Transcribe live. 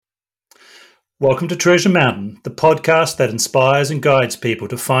Welcome to Treasure Mountain, the podcast that inspires and guides people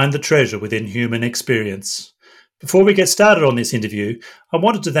to find the treasure within human experience. Before we get started on this interview, I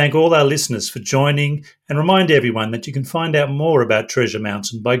wanted to thank all our listeners for joining and remind everyone that you can find out more about Treasure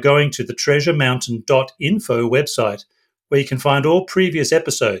Mountain by going to the treasuremountain.info website, where you can find all previous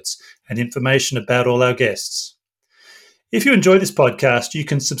episodes and information about all our guests. If you enjoy this podcast, you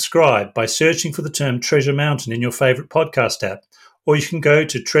can subscribe by searching for the term Treasure Mountain in your favourite podcast app, or you can go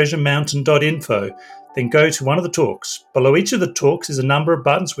to treasuremountain.info, then go to one of the talks. Below each of the talks is a number of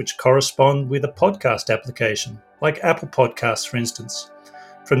buttons which correspond with a podcast application, like Apple Podcasts, for instance.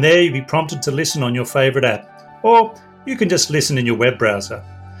 From there, you'll be prompted to listen on your favourite app, or you can just listen in your web browser.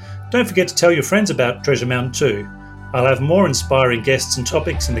 Don't forget to tell your friends about Treasure Mountain too. I'll have more inspiring guests and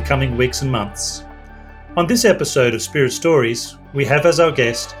topics in the coming weeks and months. On this episode of Spirit Stories, we have as our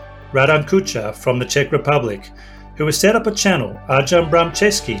guest Radan Kuča from the Czech Republic, who has set up a channel, Ajahn Brahm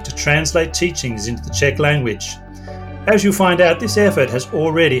Česky, to translate teachings into the Czech language. As you'll find out, this effort has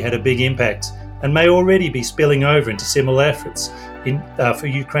already had a big impact and may already be spilling over into similar efforts for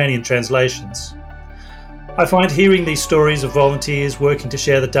Ukrainian translations. I find hearing these stories of volunteers working to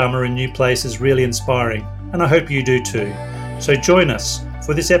share the Dhamma in new places really inspiring, and I hope you do too. So join us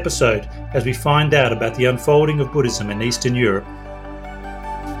for this episode as we find out about the unfolding of Buddhism in Eastern Europe.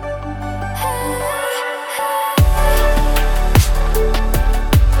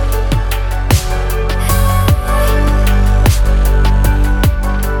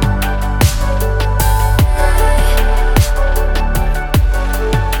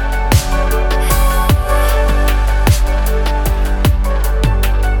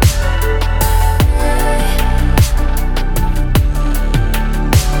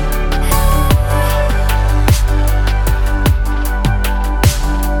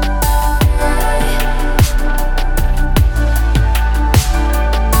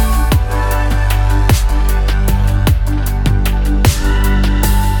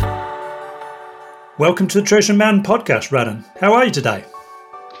 Welcome to the Treasure Mountain podcast, Radan. How are you today?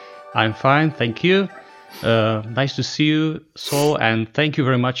 I'm fine, thank you. Nice to see you, Saul, and thank you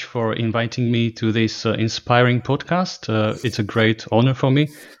very much for inviting me to this inspiring podcast. It's a great honor for me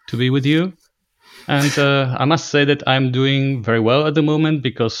to be with you. And I must say that I'm doing very well at the moment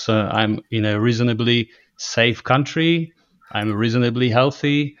because I'm in a reasonably safe country. I'm reasonably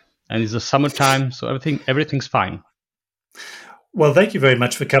healthy, and it's the summertime, so everything's fine. Well, thank you very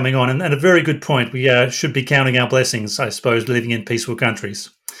much for coming on, and a very good point. We should be counting our blessings, I suppose, living in peaceful countries.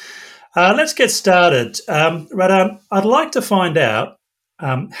 Let's get started. Radan, I'd like to find out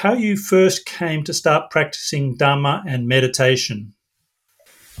how you first came to start practicing Dhamma and meditation.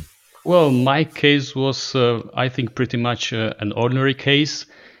 Well, my case was, I think, pretty much an ordinary case.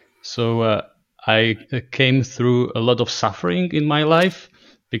 So I came through a lot of suffering in my life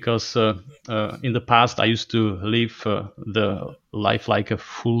because in the past I used to live the life like a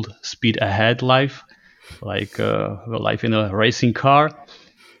full speed ahead life, like a life in a racing car.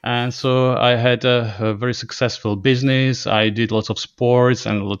 And so I had a very successful business. I did lots of sports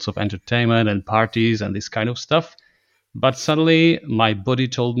and lots of entertainment and parties and this kind of stuff. But suddenly my body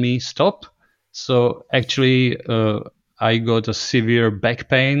told me stop. So actually I got a severe back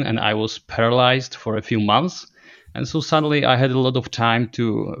pain and I was paralyzed for a few months. And so suddenly I had a lot of time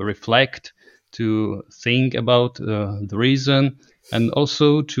to reflect, to think about the reason, and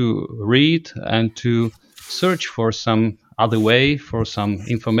also to read and to search for some other way, for some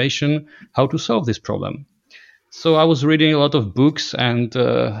information, how to solve this problem. So I was reading a lot of books, and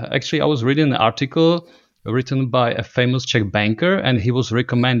actually I was reading an article written by a famous Czech banker, and he was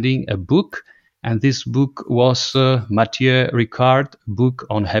recommending a book. And this book was Mathieu Ricard's book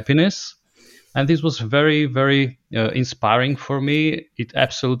on happiness. And this was very, very inspiring for me. It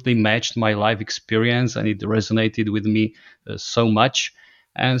absolutely matched my life experience and it resonated with me so much.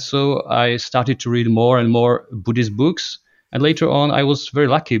 And so I started to read more and more Buddhist books. And later on, I was very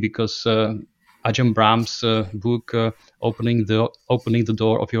lucky because Ajahn Brahm's book, Opening the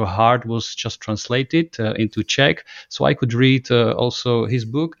Door of Your Heart, was just translated into Czech. So I could read also his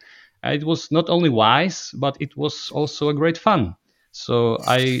book. And it was not only wise, but it was also a great fun. So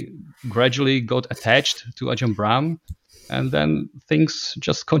I gradually got attached to Ajahn Brahm, and then things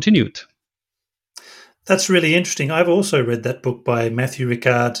just continued. That's really interesting. I've also read that book by Mathieu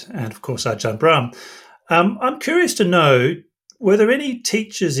Ricard and, of course, Ajahn Brahm. I'm curious to know, were there any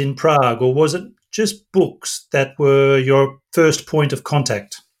teachers in Prague, or was it just books that were your first point of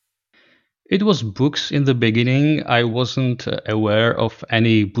contact? It was books in the beginning. I wasn't aware of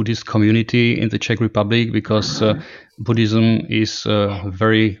any Buddhist community in the Czech Republic because Buddhism is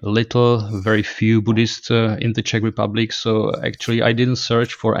very little, very few Buddhists in the Czech Republic. So actually, I didn't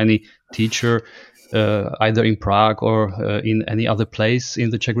search for any teacher either in Prague or in any other place in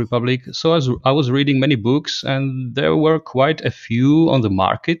the Czech Republic. So I was reading many books, and there were quite a few on the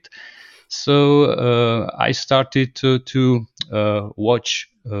market. So I started to watch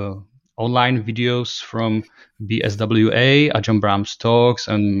online videos from BSWA, Ajahn Brahm's talks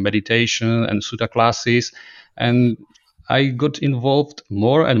and meditation and sutta classes. And I got involved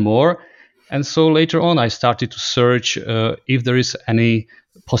more and more. And so later on, I started to search if there is any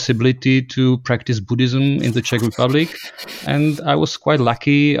possibility to practice Buddhism in the Czech Republic. And I was quite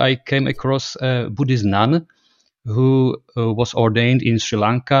lucky. I came across a Buddhist nun who was ordained in Sri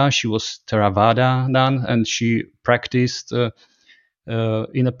Lanka. She was Theravada nun, and she practiced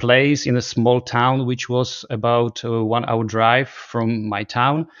in a place in a small town which was about 1 hour drive from my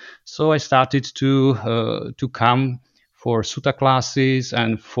town. So I started to come for sutta classes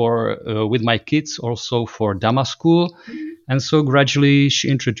and for with my kids also for Dhamma school. And so gradually she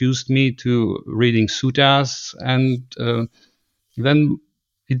introduced me to reading suttas, and then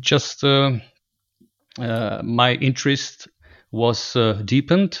it just my interest was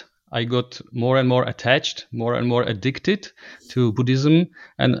deepened. I got more and more attached, more and more addicted to Buddhism,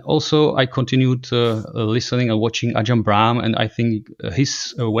 and also I continued listening and watching Ajahn Brahm, and I think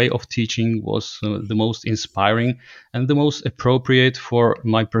his way of teaching was the most inspiring and the most appropriate for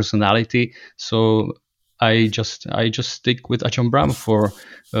my personality. So I just stick with Ajahn Brahm for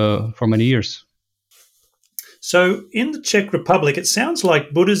many years. So, in the Czech Republic, it sounds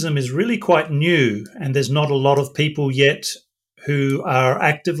like Buddhism is really quite new and there's not a lot of people yet who are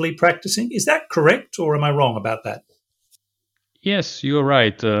actively practicing. Is that correct, or am I wrong about that? Yes, you're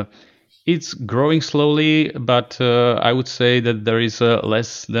right. It's growing slowly, but I would say that there is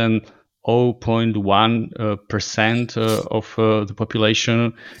less than 0.1% of the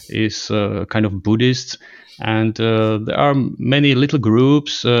population is kind of Buddhist. And there are many little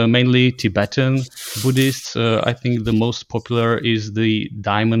groups, mainly Tibetan Buddhists. I think the most popular is the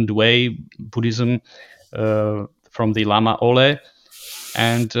Diamond Way Buddhism from the Lama Ole.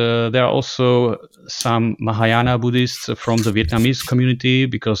 And there are also some Mahayana Buddhists from the Vietnamese community,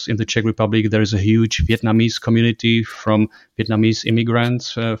 because in the Czech Republic there is a huge Vietnamese community from Vietnamese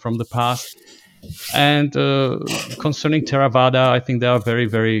immigrants from the past. And concerning Theravada, I think there are very,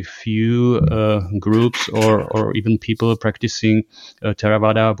 very few groups or even people practicing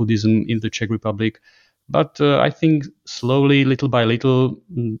Theravada Buddhism in the Czech Republic. But I think slowly, little by little,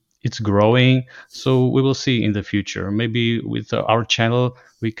 it's growing. So we will see in the future. Maybe with our channel,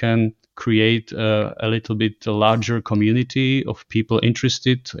 we can create a little bit larger community of people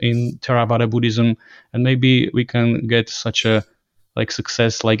interested in Theravada Buddhism, and maybe we can get such a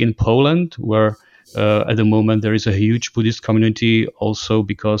success like in Poland, where at the moment there is a huge Buddhist community, also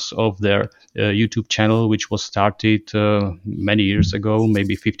because of their YouTube channel, which was started many years ago,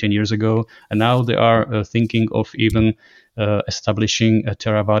 maybe 15 years ago, and now they are thinking of even establishing a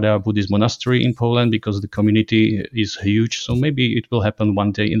Theravada Buddhist monastery in Poland, because the community is huge. So maybe it will happen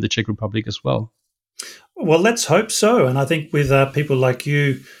one day in the Czech Republic as well. Well, let's hope so. And I think with people like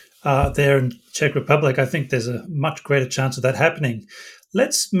you there in Czech Republic, I think there's a much greater chance of that happening.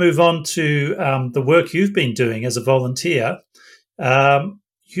 Let's move on to the work you've been doing as a volunteer.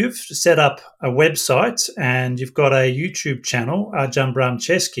 You've set up a website and you've got a YouTube channel, Ajahn Brahm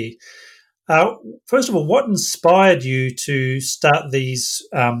Česky. First of all, what inspired you to start these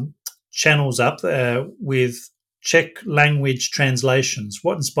channels up with Czech language translations?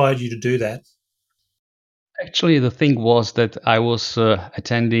 What inspired you to do that? Actually, the thing was that I was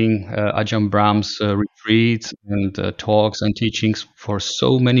attending Ajahn Brahm's retreats and talks and teachings for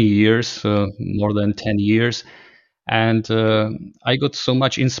so many years, more than 10 years. And I got so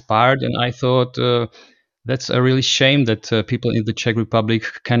much inspired, and I thought that's a really shame that people in the Czech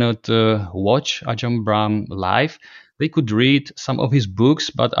Republic cannot watch Ajahn Brahm live. They could read some of his books,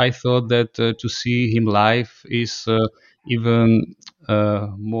 but I thought that to see him live is even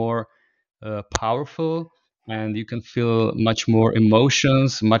more powerful, and you can feel much more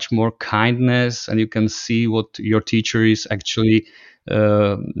emotions, much more kindness, and you can see what your teacher is actually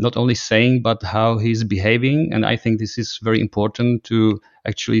not only saying but how he's behaving. And I think this is very important, to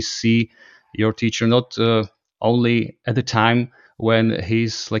actually see your teacher not only at the time when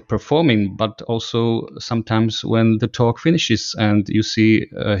he's like performing, but also sometimes when the talk finishes and you see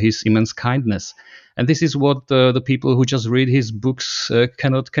his immense kindness. And this is what the people who just read his books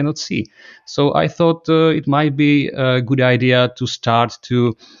cannot see. So I thought it might be a good idea to start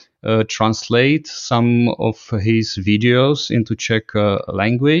to translate some of his videos into Czech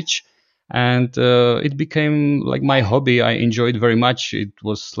language. And it became like my hobby. I enjoyed very much. It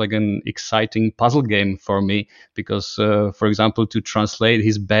was like an exciting puzzle game for me because, for example, to translate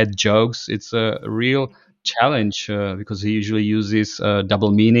his bad jokes, it's a real challenge because he usually uses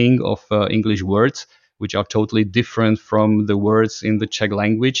double meaning of English words, which are totally different from the words in the Czech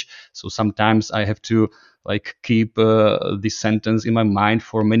language. So sometimes I have to like keep this sentence in my mind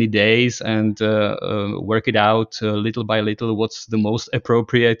for many days and work it out little by little what's the most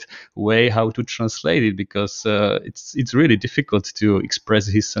appropriate way how to translate it, because it's really difficult to express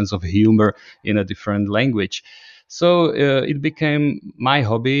his sense of humor in a different language. So it became my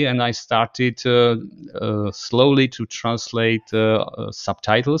hobby, and I started slowly to translate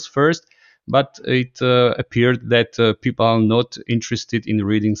subtitles first. But it appeared that people are not interested in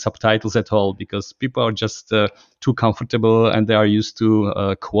reading subtitles at all, because people are just too comfortable and they are used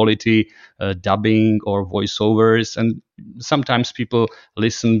to quality dubbing or voiceovers. And sometimes people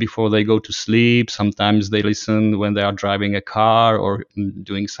listen before they go to sleep. Sometimes they listen when they are driving a car or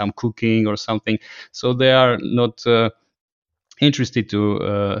doing some cooking or something. So they are not interested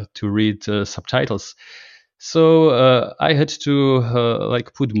to read subtitles. So I had to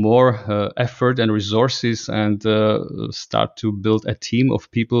like put more effort and resources and start to build a team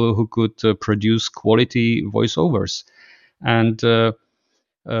of people who could produce quality voiceovers. And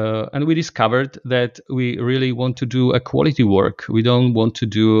and we discovered that we really want to do a quality work. We don't want to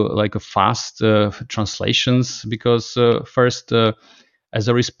do like a fast translations, because first, as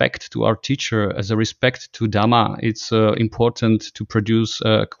a respect to our teacher, as a respect to Dhamma, it's important to produce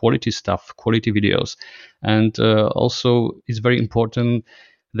quality stuff, quality videos. And also it's very important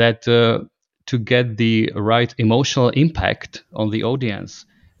that to get the right emotional impact on the audience,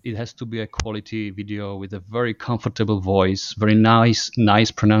 it has to be a quality video with a very comfortable voice, very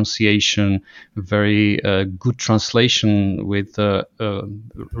nice pronunciation, very good translation with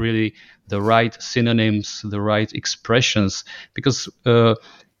really the right synonyms, the right expressions, because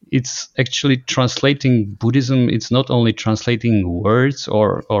it's actually translating Buddhism. It's not only translating words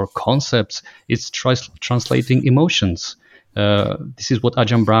or concepts, it's translating emotions. This is what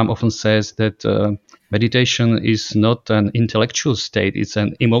Ajahn Brahm often says, that meditation is not an intellectual state, it's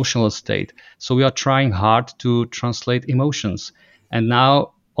an emotional state. So we are trying hard to translate emotions. And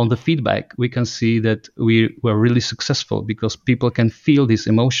now on the feedback, we can see that we were really successful, because people can feel these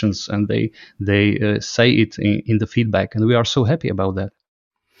emotions and they say it in the feedback. And we are so happy about that.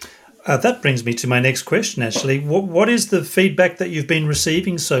 That brings me to my next question, actually. What is the feedback that you've been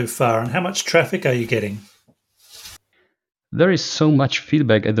receiving so far, and how much traffic are you getting? There is so much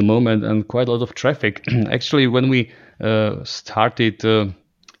feedback at the moment and quite a lot of traffic. Actually, when we started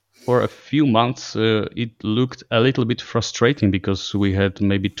for a few months, it looked a little bit frustrating, because we had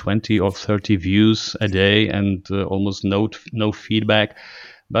maybe 20 or 30 views a day and almost no feedback.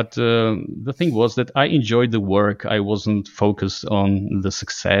 But the thing was that I enjoyed the work. I wasn't focused on the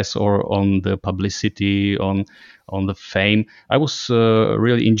success or on the publicity, on the fame. I was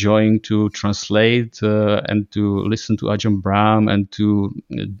really enjoying to translate and to listen to Ajahn Brahm and to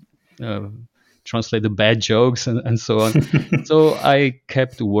uh, translate the bad jokes and so on. So I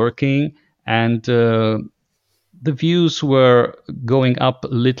kept working, and the views were going up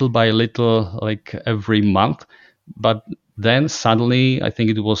little by little, like every month. But then suddenly, I think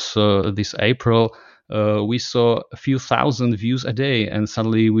it was this April, we saw a few thousand views a day, and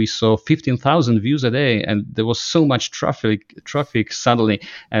suddenly we saw 15,000 views a day, and there was so much traffic suddenly,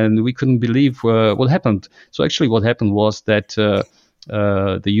 and we couldn't believe what happened. So actually, what happened was that the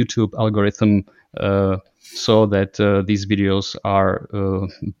YouTube algorithm saw that these videos are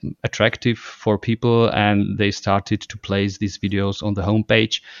attractive for people, and they started to place these videos on the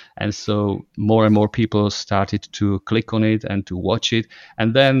homepage. And so more and more people started to click on it and to watch it.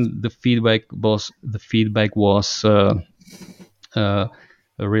 And then the feedback was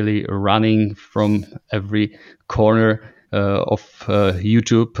really running from every corner of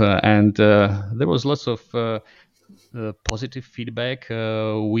YouTube, and there was lots of positive feedback.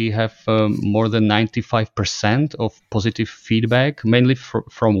 We have more than 95% of positive feedback, mainly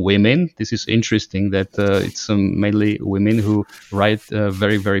from women. This is interesting that it's mainly women who write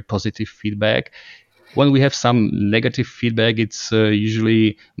very, very positive feedback. When we have some negative feedback, it's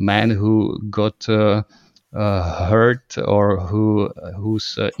usually men who got hurt, or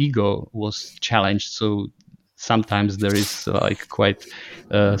whose ego was challenged. So sometimes there is like quite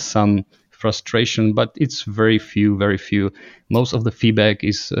some frustration, but it's very few, very few. Most of the feedback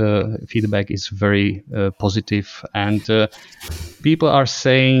is very positive, and people are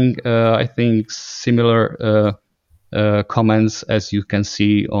saying, I think, similar comments, as you can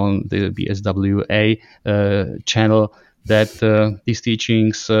see on the BSWA channel, that these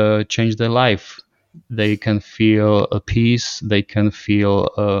teachings change their life. They can feel a peace, they can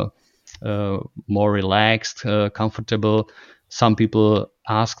feel more relaxed, comfortable. Some people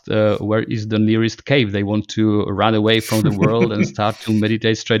asked, where is the nearest cave? They want to run away from the world and start to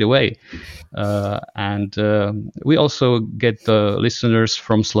meditate straight away. And we also get listeners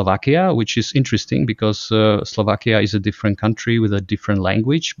from Slovakia, which is interesting because Slovakia is a different country with a different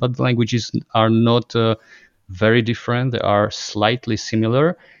language, but the languages are not very different. They are slightly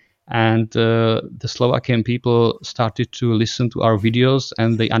similar. And the Slovakian people started to listen to our videos,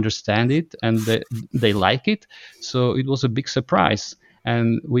 and they understand it, and they like it. So it was a big surprise.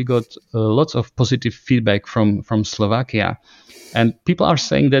 And we got lots of positive feedback from Slovakia. And people are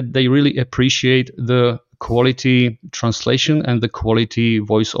saying that they really appreciate the quality translation and the quality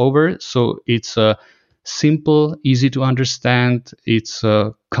voiceover. So it's simple, easy to understand, it's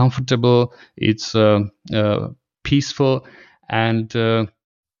comfortable, it's peaceful. And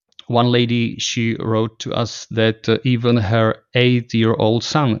one lady, she wrote to us that even her 8-year-old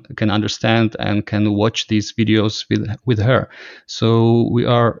son can understand and can watch these videos with her. So we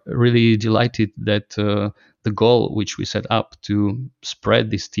are really delighted that the goal which we set up to spread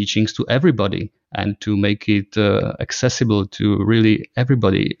these teachings to everybody and to make it accessible to really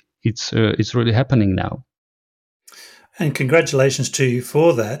everybody, it's really happening now. And congratulations to you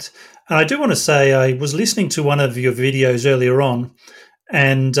for that. And I do want to say I was listening to one of your videos earlier on,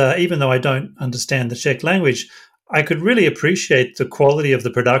 and even though I don't understand the Czech language, I could really appreciate the quality of the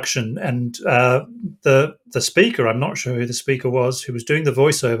production and the speaker. I'm not sure who the speaker was who was doing the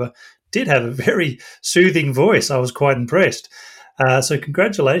voiceover. Did have a very soothing voice. I was quite impressed. So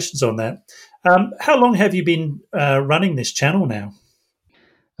congratulations on that. How long have you been running this channel now?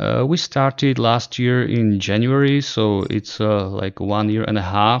 We started last year in January, so it's like 1 year and a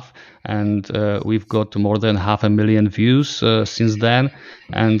half, and we've got more than 500,000 views since then.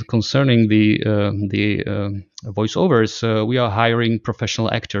 And concerning the voiceovers, we are hiring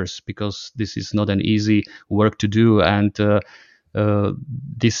professional actors because this is not an easy work to do, and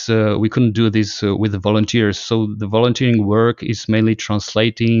we couldn't do this with the volunteers. So the volunteering work is mainly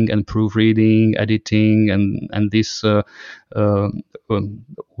translating and proofreading, editing, and this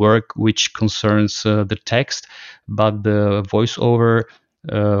work which concerns the text. But the voiceover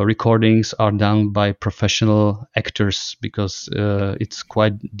recordings are done by professional actors because it's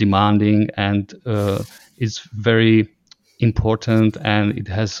quite demanding and it's very important, and it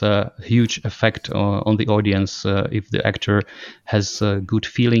has a huge effect on the audience if the actor has a good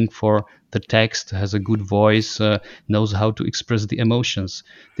feeling for the text, has a good voice, knows how to express the emotions.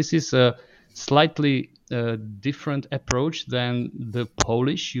 This is a slightly different approach than the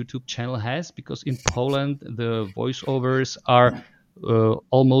Polish YouTube channel has, because in Poland the voiceovers are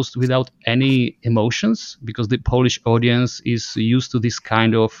almost without any emotions, because the Polish audience is used to this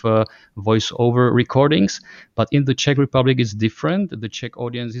kind of voiceover recordings. But in the Czech Republic it's different. The Czech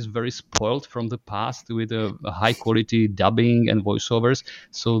audience is very spoiled from the past with a high quality dubbing and voiceovers,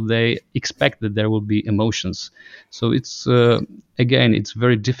 so they expect that there will be emotions. So it's again, it's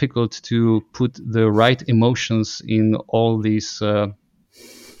very difficult to put the right emotions in all these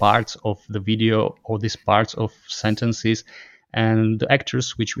parts of the video or these parts of sentences. And the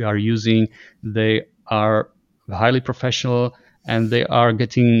actors which we are using, they are highly professional, and they are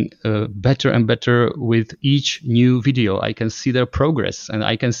getting better and better with each new video. I can see their progress, and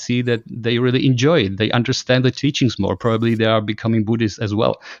I can see that they really enjoy it. They understand the teachings more. Probably they are becoming Buddhist as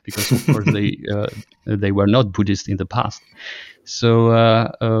well, because of course they were not Buddhist in the past.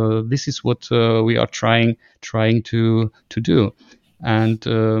 So this is what we are trying to do,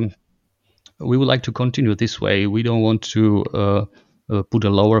 and we would like to continue this way. We don't want to put a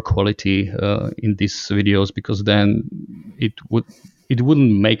lower quality in these videos, because then it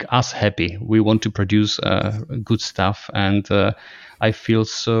wouldn't make us happy. We want to produce good stuff, and I feel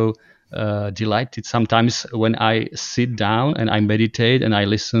so delighted sometimes when I sit down and I meditate and I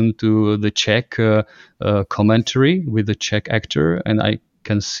listen to the Czech commentary with the Czech actor, and I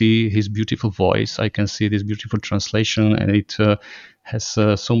can see his beautiful voice, I can see this beautiful translation, and it has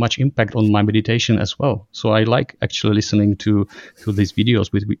so much impact on my meditation as well. So I like actually listening to these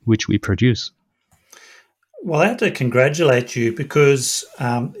videos which we produce. Well, I have to congratulate you, because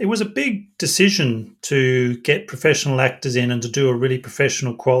it was a big decision to get professional actors in and to do a really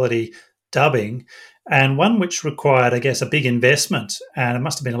professional quality dubbing, and one which required, I guess, a big investment. And it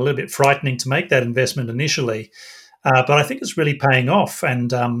must have been a little bit frightening to make that investment initially. But I think it's really paying off.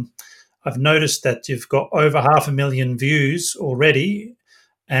 And I've noticed that you've got over 500,000 views already.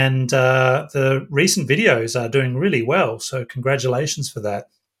 And the recent videos are doing really well. So congratulations for that.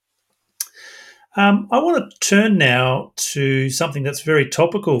 I want to turn now to something that's very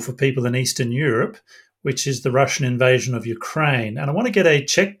topical for people in Eastern Europe, which is the Russian invasion of Ukraine. And I want to get a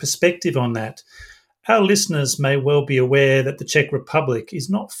Czech perspective on that. Our listeners may well be aware that the Czech Republic is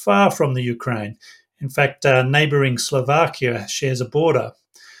not far from the Ukraine. In fact, neighbouring Slovakia shares a border.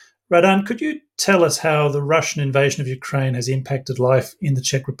 Radan, could you tell us how the Russian invasion of Ukraine has impacted life in the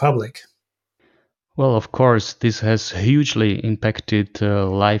Czech Republic? Well, of course, this has hugely impacted the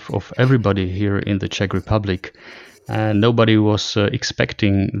life of everybody here in the Czech Republic. Nobody was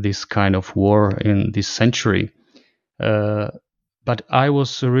expecting this kind of war in this century. But I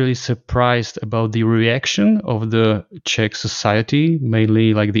was really surprised about the reaction of the Czech society,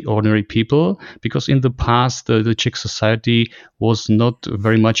 mainly like the ordinary people, because in the past the Czech society was not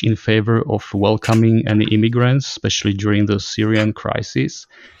very much in favor of welcoming any immigrants, especially during the Syrian crisis.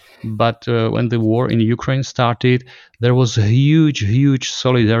 But when the war in Ukraine started, there was a huge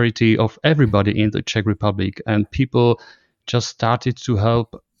solidarity of everybody in the Czech Republic, and people just started to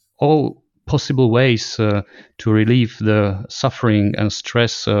help all possible ways to relieve the suffering and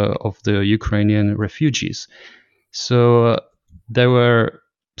stress of the Ukrainian refugees. So there were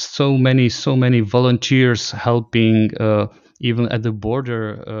so many volunteers helping, even at the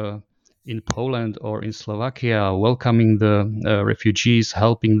border in Poland or in Slovakia, welcoming the refugees,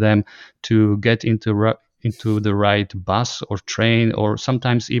 helping them to get into the right bus or train, or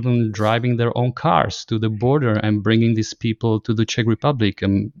sometimes even driving their own cars to the border and bringing these people to the Czech Republic,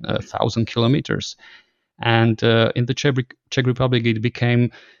 1,000 kilometers. And in the Czech Republic, it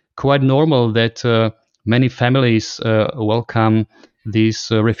became quite normal that many families welcome these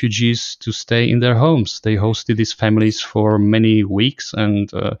refugees to stay in their homes. They hosted these families for many weeks and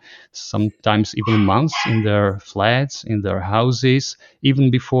sometimes even months in their flats, in their houses, even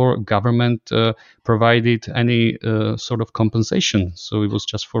before government provided any sort of compensation. So it was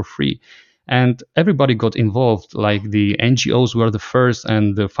just for free. And everybody got involved, like the NGOs were the first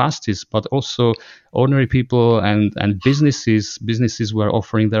and the fastest, but also ordinary people and businesses were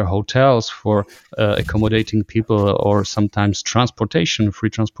offering their hotels for accommodating people, or sometimes free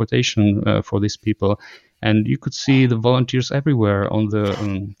transportation for these people. And you could see the volunteers everywhere on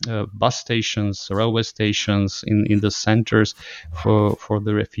the bus stations, railway stations, in the centers for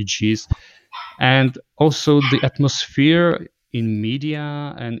the refugees. And also the atmosphere in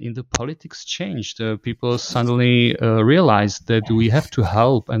media and in the politics changed. People suddenly realized that we have to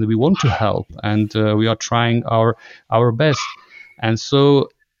help and we want to help, and we are trying our best. And so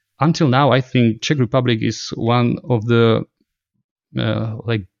until now, I think Czech Republic is one of the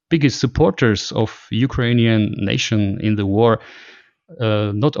like biggest supporters of Ukrainian nation in the war.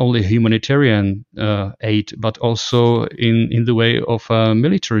 Not only humanitarian aid, but also in the way of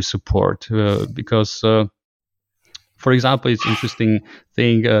military support, because for example, it's interesting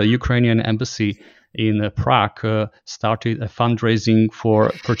thing. Ukrainian embassy in Prague started a fundraising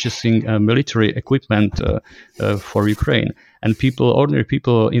for purchasing military equipment for Ukraine, and ordinary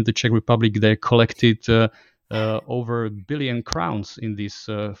people in the Czech Republic, they collected over 1 billion crowns in this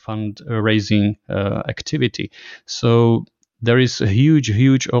fundraising activity. So there is a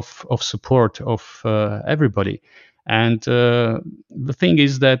huge of support of everybody. And the thing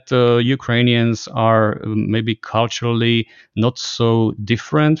is that Ukrainians are maybe culturally not so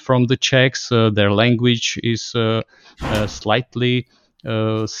different from the Czechs. Their language is slightly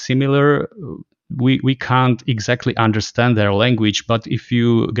similar. We can't exactly understand their language, but if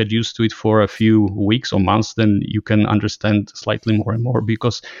you get used to it for a few weeks or months, then you can understand slightly more and more,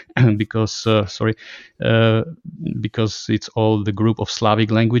 because because it's all the group of Slavic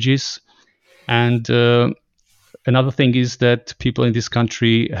languages. And another thing is that people in this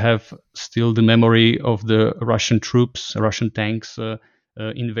country have still the memory of the Russian troops, Russian tanks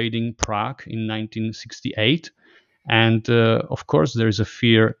invading Prague in 1968. And of course, there is a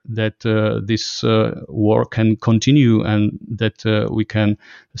fear that this war can continue, and that we can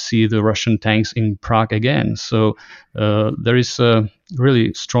see the Russian tanks in Prague again. So there is a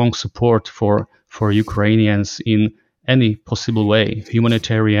really strong support for Ukrainians in any possible way,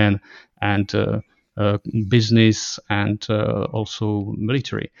 humanitarian and business, and also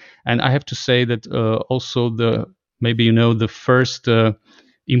military. And I have to say that also maybe the first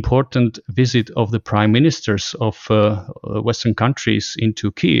important visit of the prime ministers of Western countries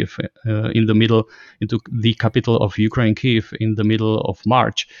into Kiev into the capital of Ukraine, Kiev, in the middle of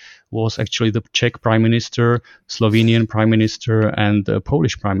March, was actually the Czech prime minister, Slovenian prime minister, and the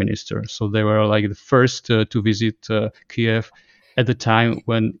Polish prime minister. So they were like the first to visit Kiev at the time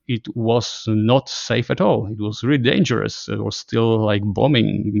when it was not safe at all. It was really dangerous. There was still like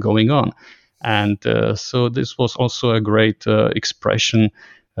bombing going on. And so this was also a great expression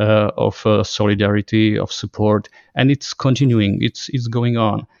of solidarity, of support, and it's continuing. It's going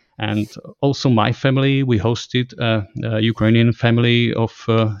on. And also, my family, we hosted a Ukrainian family of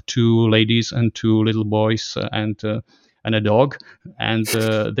two ladies and two little boys and a dog, and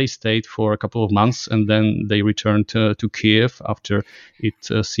they stayed for a couple of months, and then they returned to Kiev after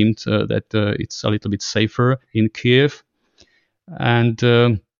it seemed that it's a little bit safer in Kiev. And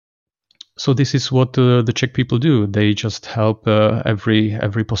so this is what the Czech people do. They just help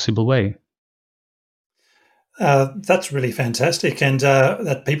every possible way. That's really fantastic, and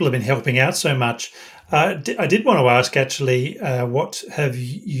that people have been helping out so much. I did want to ask, actually, what have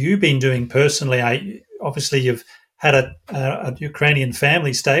you been doing personally? Obviously, you've had a Ukrainian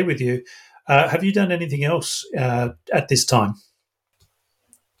family stay with you. Have you done anything else at this time?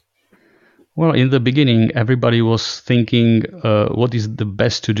 Well, in the beginning, everybody was thinking what is the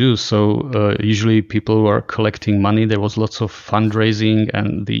best to do. So usually people were collecting money. There was lots of fundraising,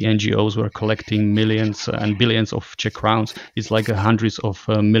 and the NGOs were collecting millions and billions of Czech crowns. It's like hundreds of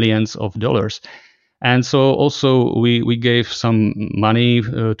millions of dollars. And so also we gave some money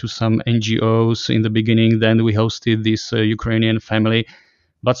to some NGOs in the beginning. Then we hosted this Ukrainian family.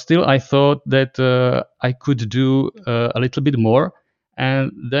 But still, I thought that I could do a little bit more.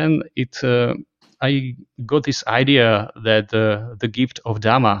 And then I got this idea that the gift of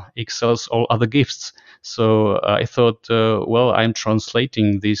Dhamma excels all other gifts. So I thought, well, I'm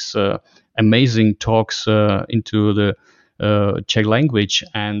translating these amazing talks into the Czech language,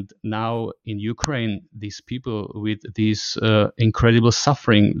 and now in Ukraine, these people with this incredible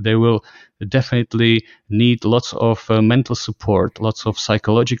suffering, they will definitely need lots of mental support, lots of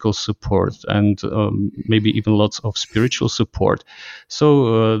psychological support, and maybe even lots of spiritual support.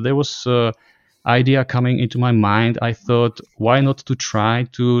 So there was idea coming into my mind. I thought, why not to try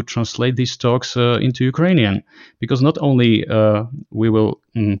to translate these talks into Ukrainian? Because not only we will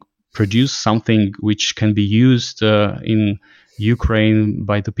produce something which can be used in Ukraine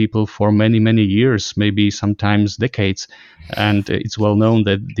by the people for many, many years, maybe sometimes decades. And it's well known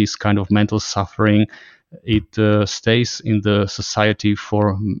that this kind of mental suffering, it stays in the society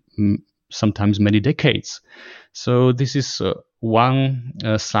for sometimes many decades. So this is one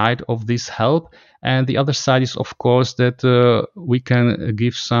side of this help, and the other side is, of course, that we can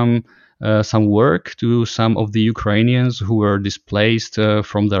give some work to some of the Ukrainians who were displaced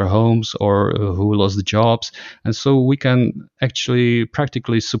from their homes or who lost jobs, and so we can actually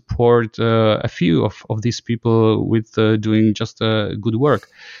practically support a few of these people with doing just good work.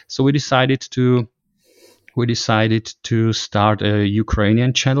 So we decided to start a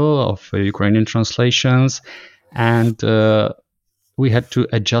Ukrainian channel of Ukrainian translations, and we had to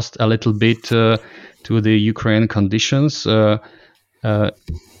adjust a little bit to the Ukrainian conditions.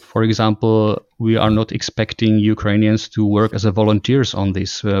 For example, we are not expecting Ukrainians to work as volunteers on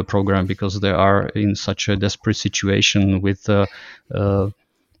this program because they are in such a desperate situation with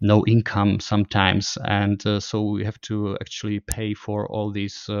no income sometimes, and so we have to actually pay for all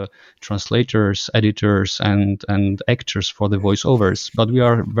these translators, editors, and actors for the voiceovers. But we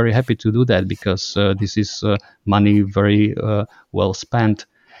are very happy to do that because this is money very well spent.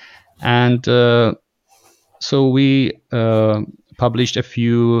 And so we published a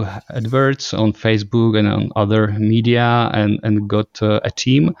few adverts on Facebook and on other media, and got a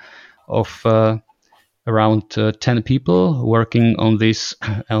team of around 10 people working on this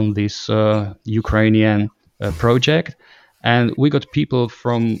Ukrainian project. And we got people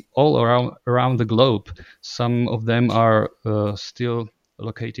from all around the globe. Some of them are still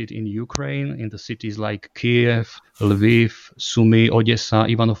located in Ukraine, in the cities like Kiev, Lviv, Sumy, Odessa,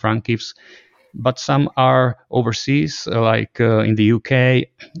 Ivano-Frankivsk. But some are overseas, like in the UK,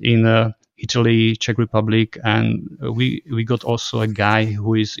 in Italy, Czech Republic, and we got also a guy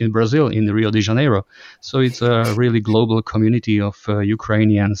who is in Brazil, in Rio de Janeiro. So it's a really global community of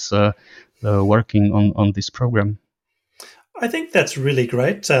Ukrainians working on this program. I think that's really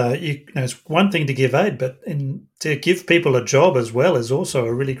great. It's one thing to give aid, but to give people a job as well is also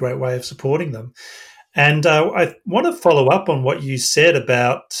a really great way of supporting them. And I want to follow up on what you said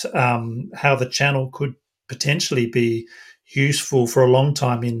about how the channel could potentially be useful for a long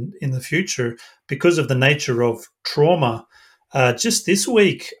time in the future because of the nature of trauma. Just this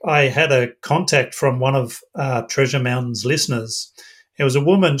week, I had a contact from one of Treasure Mountain's listeners. It was a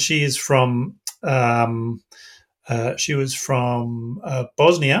woman. She was from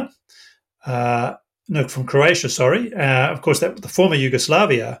Bosnia. No, from Croatia. Sorry. Of course, that the former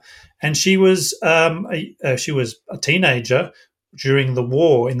Yugoslavia, and she was a teenager during the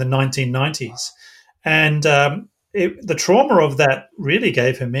war in the 1990s. And the trauma of that really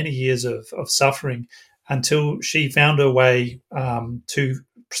gave her many years of suffering until she found her way to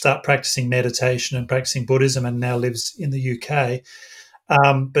start practicing meditation and practicing Buddhism, and now lives in the UK.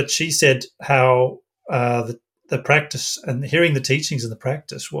 But she said how the practice and hearing the teachings and the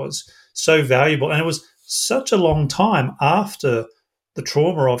practice was so valuable. And it was such a long time after the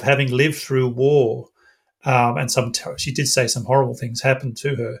trauma of having lived through war. And she did say some horrible things happened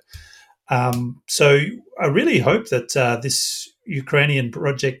to her. So I really hope that this Ukrainian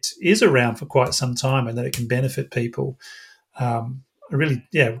project is around for quite some time and that it can benefit people.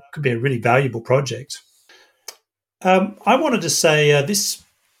 It could be a really valuable project. I wanted to say this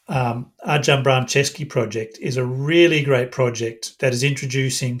Ajahn Brahmachesky project is a really great project that is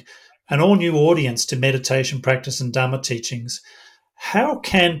introducing an all-new audience to meditation practice and Dhamma teachings. How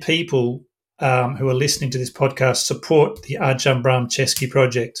can people who are listening to this podcast support the Ajahn Brahmachesky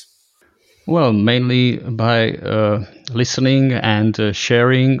project? Well, mainly by listening and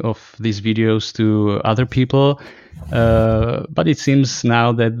sharing of these videos to other people. But it seems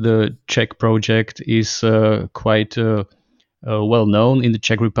now that the Czech project is quite well known in the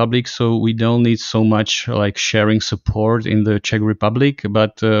Czech Republic, so we don't need so much like sharing support in the Czech Republic.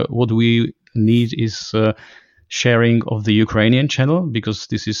 But what we need is sharing of the Ukrainian channel, because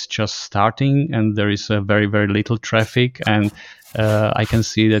this is just starting and there is a very, very little traffic, and I can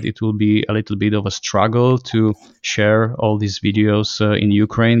see that it will be a little bit of a struggle to share all these videos in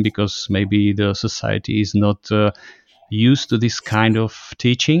Ukraine, because maybe the society is not used to this kind of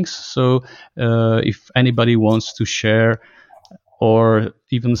teachings. So if anybody wants to share, or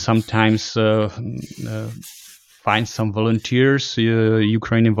even sometimes find some volunteers,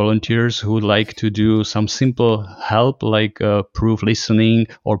 Ukrainian volunteers who would like to do some simple help, like proof listening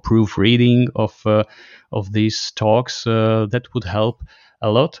or proof reading of these talks, that would help a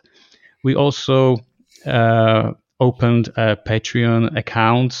lot. We also opened a Patreon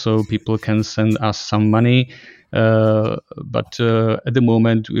account so people can send us some money, but at the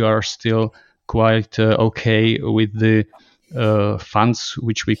moment we are still quite okay with the funds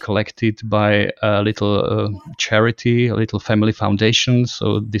which we collected by a little charity, a little family foundation.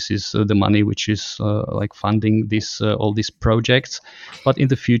 So this is the money which is like funding this all these projects. But in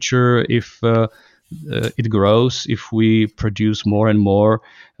the future, if it grows, if we produce more and more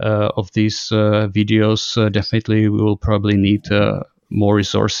of these videos, definitely we will probably need more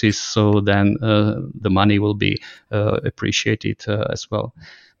resources. So then the money will be appreciated as well.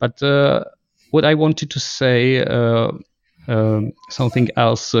 But what I wanted to say. Something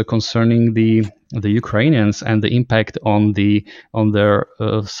else concerning the Ukrainians and the impact on their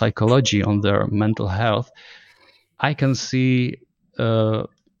psychology, on their mental health. I can see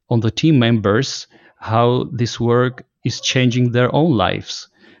on the team members how this work is changing their own lives.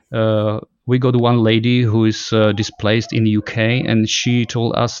 We got one lady who is displaced in the UK, and she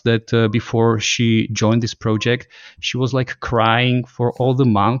told us that before she joined this project, she was like crying for all the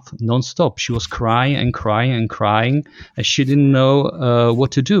month non-stop. She was crying and crying and crying, and she didn't know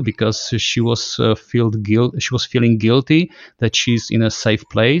what to do, because she was feeling guilty that she's in a safe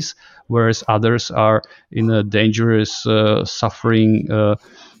place, whereas others are in a dangerous, suffering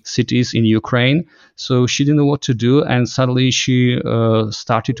cities in Ukraine. So she didn't know what to do, and suddenly she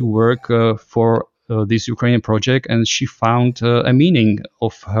started to work for this Ukrainian project, and she found a meaning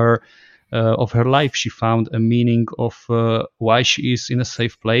of her life. She found a meaning of why she is in a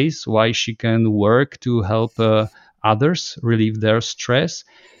safe place, why she can work to help others relieve their stress.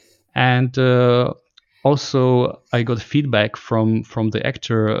 And also, I got feedback from the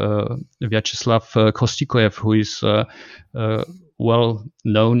actor Vyacheslav Kostikoyev, who is a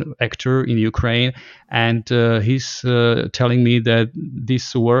well-known actor in Ukraine, and he's telling me that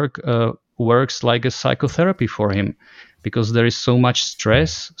this work works like a psychotherapy for him, because there is so much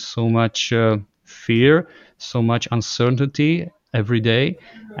stress, so much fear, so much uncertainty every day,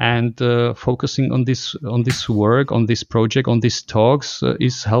 and focusing on this work, on this project, on these talks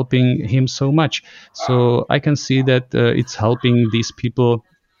is helping him so much. So I can see that it's helping these people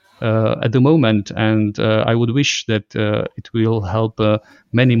at the moment, and I would wish that it will help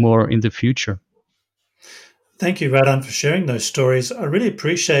many more in the future. Thank you, Radan, for sharing those stories. I really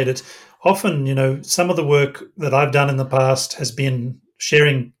appreciate it. Often, some of the work that I've done in the past has been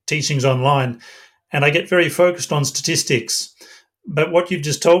sharing teachings online, and I get very focused on statistics. But what you've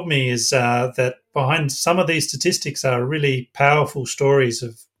just told me is that behind some of these statistics are really powerful stories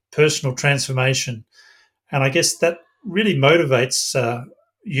of personal transformation. And I guess that really motivates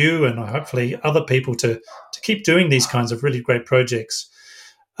you and hopefully other people to keep doing these kinds of really great projects.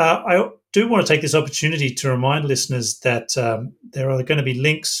 I do want to take this opportunity to remind listeners that there are going to be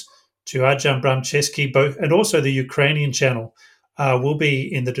links to Ajahn Brahmcheski, both, and also the Ukrainian channel will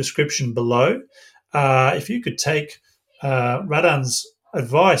be in the description below. If you could take Radan's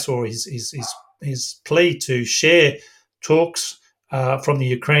advice or his plea to share talks from the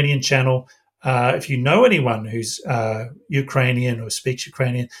Ukrainian channel. If you know anyone who's Ukrainian or speaks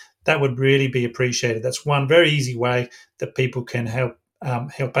Ukrainian, that would really be appreciated. That's one very easy way that people can help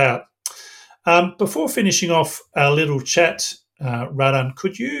out. Before finishing off our little chat, Radan,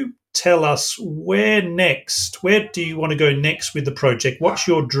 could you tell us where next? Where do you want to go next with the project? What's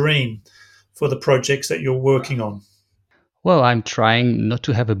your dream for the projects that you're working on? Well, I'm trying not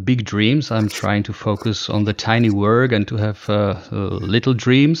to have a big dreams. I'm trying to focus on the tiny work and to have little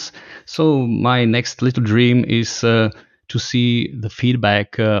dreams. So my next little dream is to see the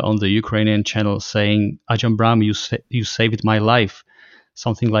feedback on the Ukrainian channel saying, Ajahn Brahm, you saved my life.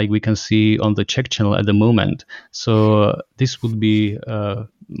 Something like we can see on the Czech channel at the moment. So this would be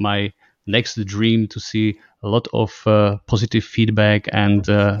my next dream, to see a lot of positive feedback and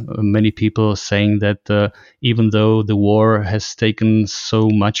many people saying that even though the war has taken so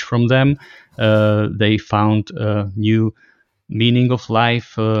much from them, they found a new meaning of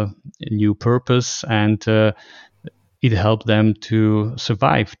life, a new purpose, and it helped them to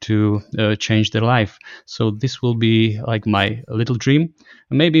survive, to change their life. So this will be like my little dream.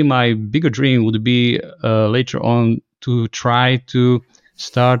 Maybe my bigger dream would be later on to try to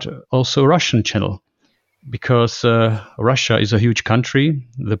start also Russian channel, because Russia is a huge country.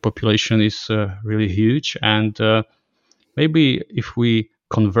 The population is really huge. And maybe if we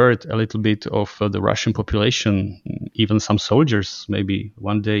convert a little bit of the Russian population, even some soldiers, maybe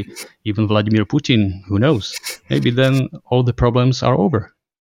one day even Vladimir Putin, who knows, maybe then all the problems are over.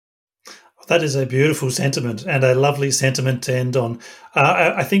 That is a beautiful sentiment and a lovely sentiment to end on.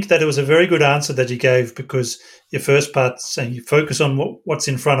 I think that it was a very good answer that you gave, because your first part saying you focus on what's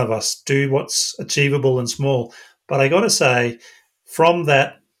in front of us, do what's achievable and small. But I got to say, from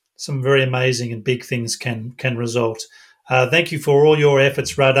that, some very amazing and big things can result. Thank you for all your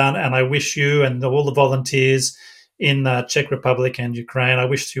efforts, Radan, and I wish you and all the volunteers in Czech Republic and Ukraine, I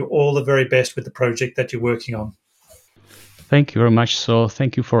wish you all the very best with the project that you're working on. Thank you very much. So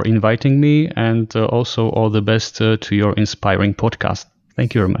thank you for inviting me, and also all the best to your inspiring podcast.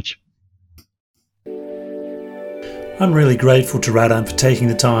 Thank you very much. I'm really grateful to Radan for taking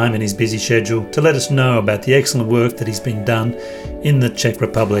the time in his busy schedule to let us know about the excellent work that has been done in the Czech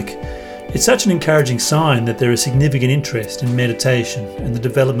Republic. It's such an encouraging sign that there is significant interest in meditation and the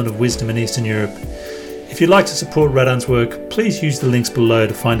development of wisdom in Eastern Europe. If you'd like to support Radan's work, please use the links below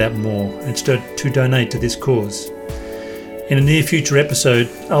to find out more and to donate to this cause. In a near future episode,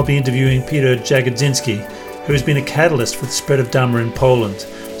 I'll be interviewing Peter Jagodzinski, who has been a catalyst for the spread of Dhamma in Poland,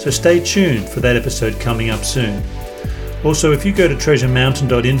 so stay tuned for that episode coming up soon. Also, if you go to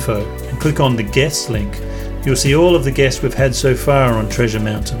treasuremountain.info and click on the guests link, you'll see all of the guests we've had so far on Treasure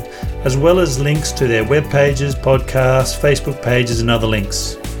Mountain, as well as links to their web pages, podcasts, Facebook pages and other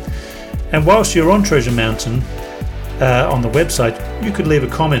links. And whilst you're on Treasure Mountain, on the website, you could leave a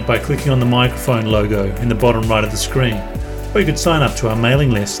comment by clicking on the microphone logo in the bottom right of the screen, or you could sign up to our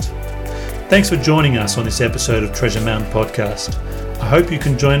mailing list. Thanks for joining us on this episode of Treasure Mountain Podcast. I hope you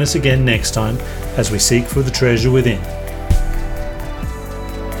can join us again next time as we seek for the treasure within.